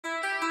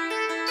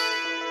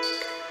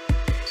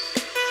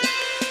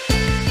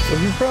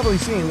As you've probably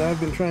seen,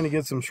 I've been trying to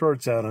get some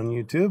shorts out on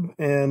YouTube,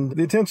 and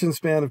the attention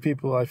span of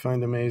people I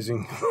find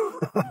amazing.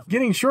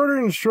 Getting shorter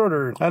and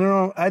shorter.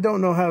 I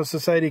don't know how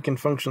society can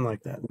function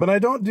like that. But I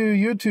don't do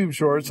YouTube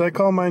shorts. I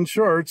call mine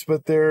shorts,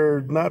 but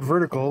they're not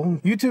vertical.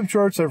 YouTube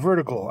shorts are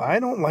vertical. I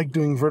don't like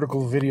doing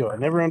vertical video. I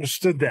never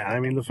understood that. I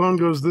mean, the phone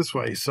goes this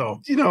way,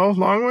 so,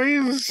 long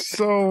ways.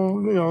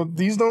 So,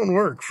 these don't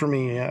work for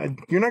me.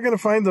 You're not going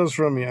to find those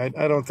from me. I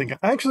don't think.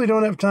 I actually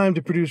don't have time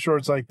to produce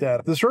shorts like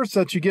that. The shorts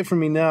that you get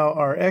from me now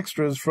are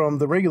extras from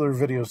the regular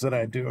videos that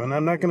I do, and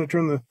I'm not going to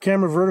turn the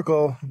camera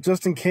vertical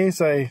just in case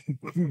I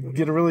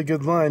get a really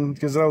good line,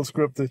 because I'll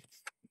screw up the...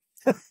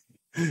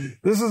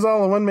 This is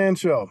all a one-man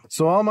show.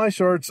 So all my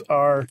shorts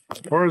are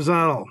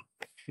horizontal,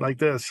 like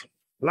this.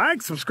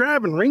 Like,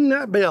 subscribe, and ring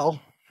that bell.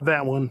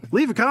 That one.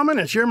 Leave a comment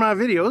and share my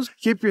videos.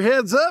 Keep your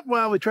heads up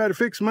while we try to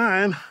fix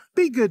mine.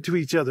 Be good to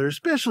each other,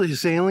 especially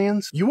as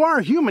aliens. You are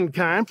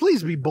humankind.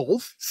 Please be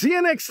both. See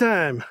you next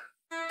time.